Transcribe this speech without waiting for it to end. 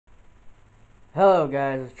Hello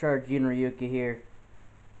guys, it's Charjr Ryuki here.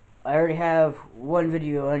 I already have one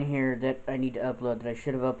video on here that I need to upload that I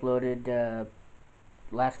should have uploaded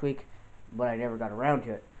last week, but I never got around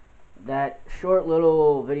to it. That short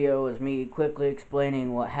little video is me quickly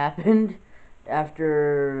explaining what happened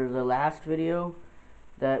after the last video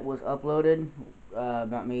that was uploaded,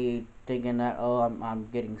 about me thinking that, oh, I'm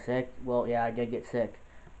getting sick. Well, yeah, I did get sick,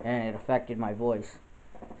 and it affected my voice.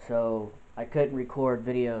 So I couldn't record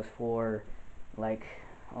videos for like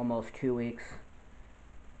almost 2 weeks,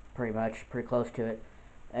 pretty close to it.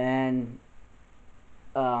 And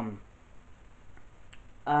um,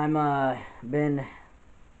 I'm been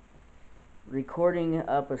recording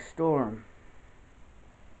up a storm.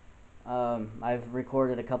 I've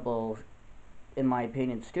recorded a couple, in my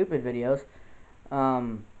opinion, stupid videos,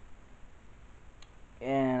 um,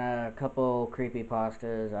 and a couple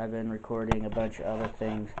creepypastas. I've been recording a bunch of other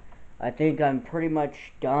things. I think I'm pretty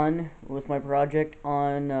much done with my project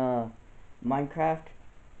on Minecraft.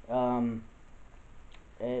 Um,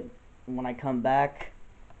 it, when I come back,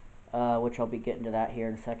 which I'll be getting to that here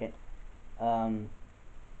in a second, um,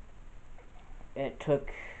 it took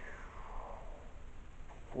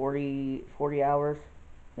 40 hours,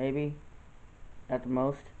 maybe, at the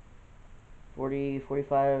most. 40,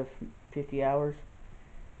 45, 50 hours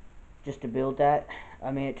just to build that. I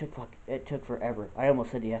mean, it took forever. I almost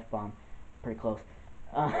said the F bomb. Pretty close.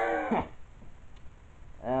 Uh,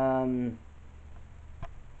 um,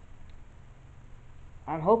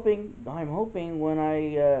 I'm hoping when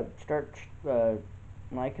I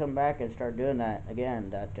when I come back and start doing that again,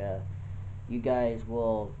 that you guys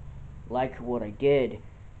will like what I did,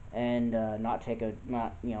 and not take a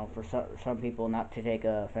not you know for some people not to take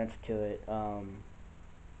offense to it.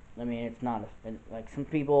 I mean, it's not like some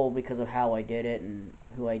people, because of how I did it and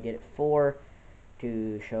who I did it for,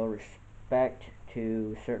 to show respect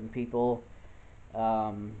to certain people.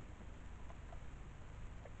 Um,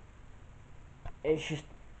 it's just,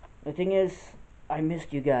 the thing is, I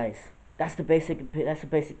missed you guys. That's the basic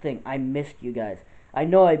thing. I missed you guys. I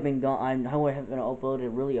know I've been gone. I know I haven't been uploaded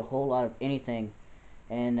really a whole lot of anything,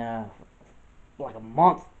 and like a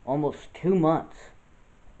month, almost 2 months.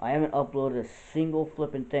 I haven't uploaded a single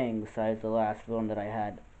flippin' thing besides the last one that I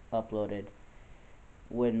had uploaded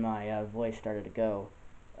when my voice started to go.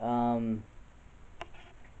 Um,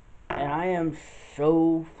 and I am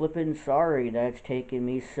so flippin' sorry that it's taken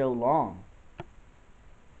me so long.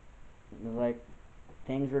 Like,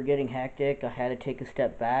 things were getting hectic. I had to take a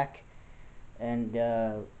step back and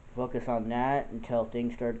focus on that until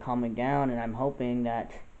things started calming down. And I'm hoping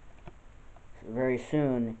that very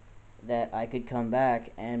soon that I could come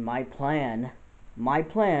back. And my plan,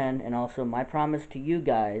 and also my promise to you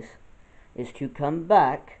guys, is to come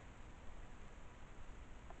back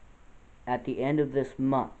at the end of this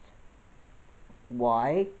month.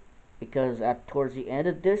 Why? Because towards the end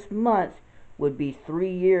of this month would be 3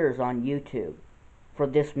 years on YouTube for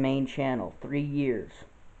this main channel. 3 years.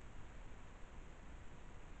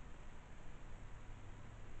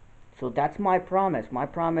 So that's my promise. My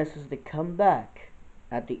promise is to come back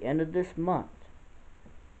at the end of this month.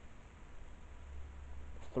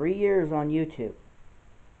 3 years on YouTube.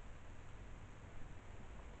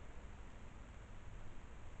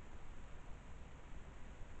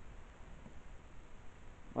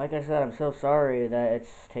 Like I said, I'm so sorry that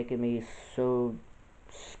it's taken me so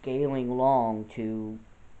scaling long to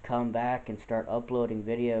come back and start uploading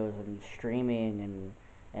videos and streaming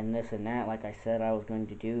and this and that. Like I said, I was going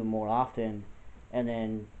to do more often, and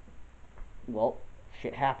then, well,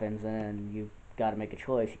 shit happens, and then you got to make a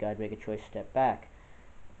choice. You got to make a choice to step back.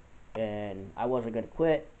 And I wasn't going to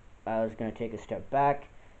quit. I was going to take a step back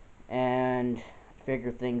and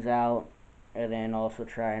figure things out, and then also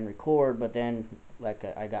try and record. But then, like,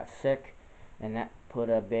 I got sick, and that put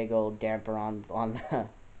a big old damper on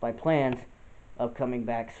my plans of coming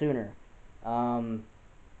back sooner. Um,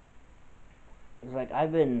 it's like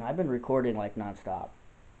I've been recording like nonstop.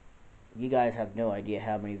 You guys have no idea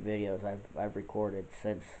how many videos I've recorded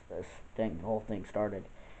since the whole thing started,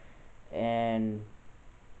 and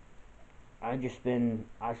I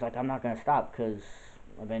was like, I'm not gonna stop, because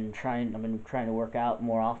I've been trying to work out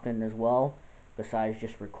more often as well, besides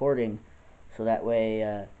just recording, so that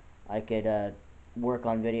way I could work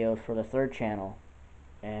on videos for the third channel.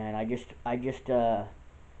 And I just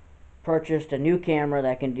purchased a new camera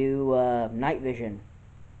that can do night vision.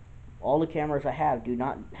 All the cameras I have do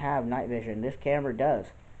not have night vision. This camera does.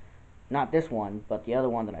 Not this one, but the other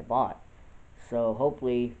one that I bought. So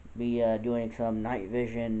hopefully be doing some night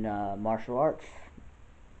vision martial arts.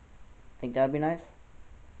 Think that'd be nice?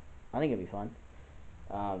 I think it'd be fun.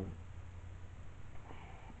 Um,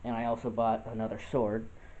 and I also bought another sword,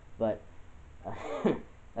 but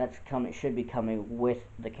that's coming. Should be coming with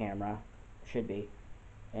the camera, should be,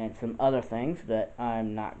 and some other things that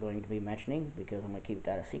I'm not going to be mentioning because I'm going to keep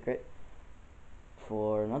that a secret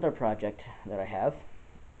for another project that I have.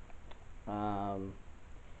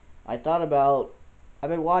 I thought about. I've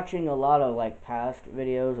been watching a lot of like past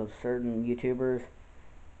videos of certain YouTubers,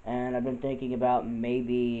 and I've been thinking about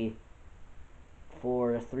maybe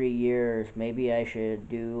for 3 years, maybe I should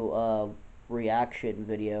do a reaction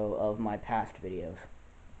video of my past videos,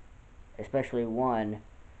 especially one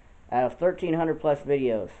out of 1,300 plus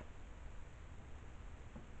videos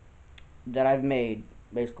that I've made.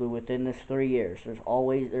 Basically, within this 3 years, there's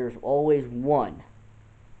always one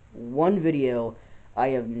video I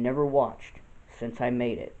have never watched since I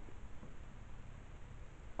made it.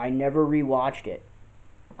 I never rewatched it.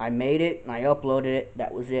 I made it and I uploaded it.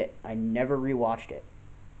 That was it. I never rewatched it.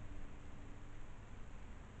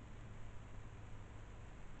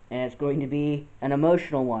 And it's going to be an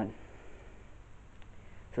emotional one.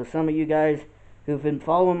 So some of you guys who've been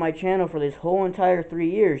following my channel for this whole entire 3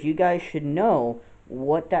 years, you guys should know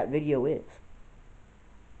what that video is.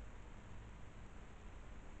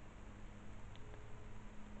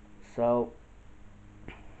 So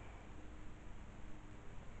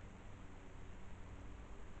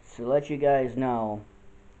to let you guys know,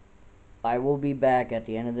 I will be back at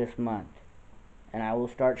the end of this month, and I will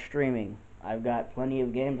start streaming. I've got plenty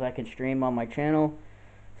of games I can stream on my channel.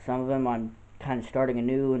 Some of them I'm kind of starting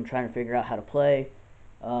anew and trying to figure out how to play.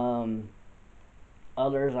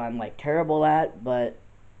 Others I'm like terrible at, but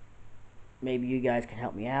maybe you guys can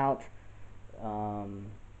help me out.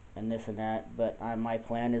 And this and that. But my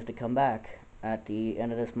plan is to come back at the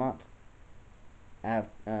end of this month.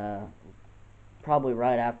 Probably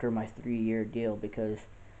right after my 3-year deal, because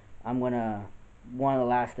one of the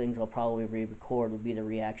last things I'll probably re-record would be the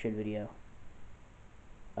reaction video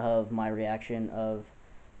of my reaction of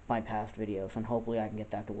my past videos, and hopefully I can get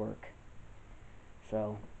that to work.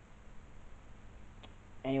 So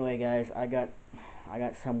anyway, guys, I got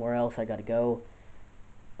somewhere else I gotta go.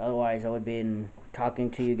 Otherwise I would have been talking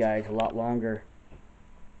to you guys a lot longer.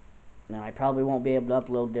 Now I probably won't be able to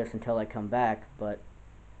upload this until I come back, but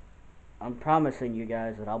I'm promising you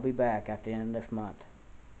guys that I'll be back at the end of this month.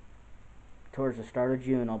 Towards the start of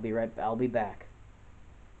June, I'll be back.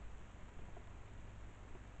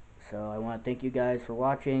 So I want to thank you guys for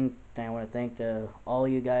watching, and I want to thank all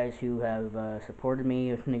you guys who have supported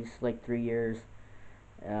me in these like 3 years.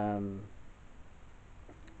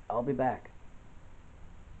 I'll be back.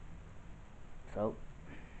 So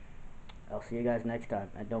I'll see you guys next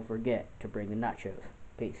time, and don't forget to bring the nachos.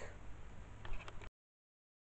 Peace.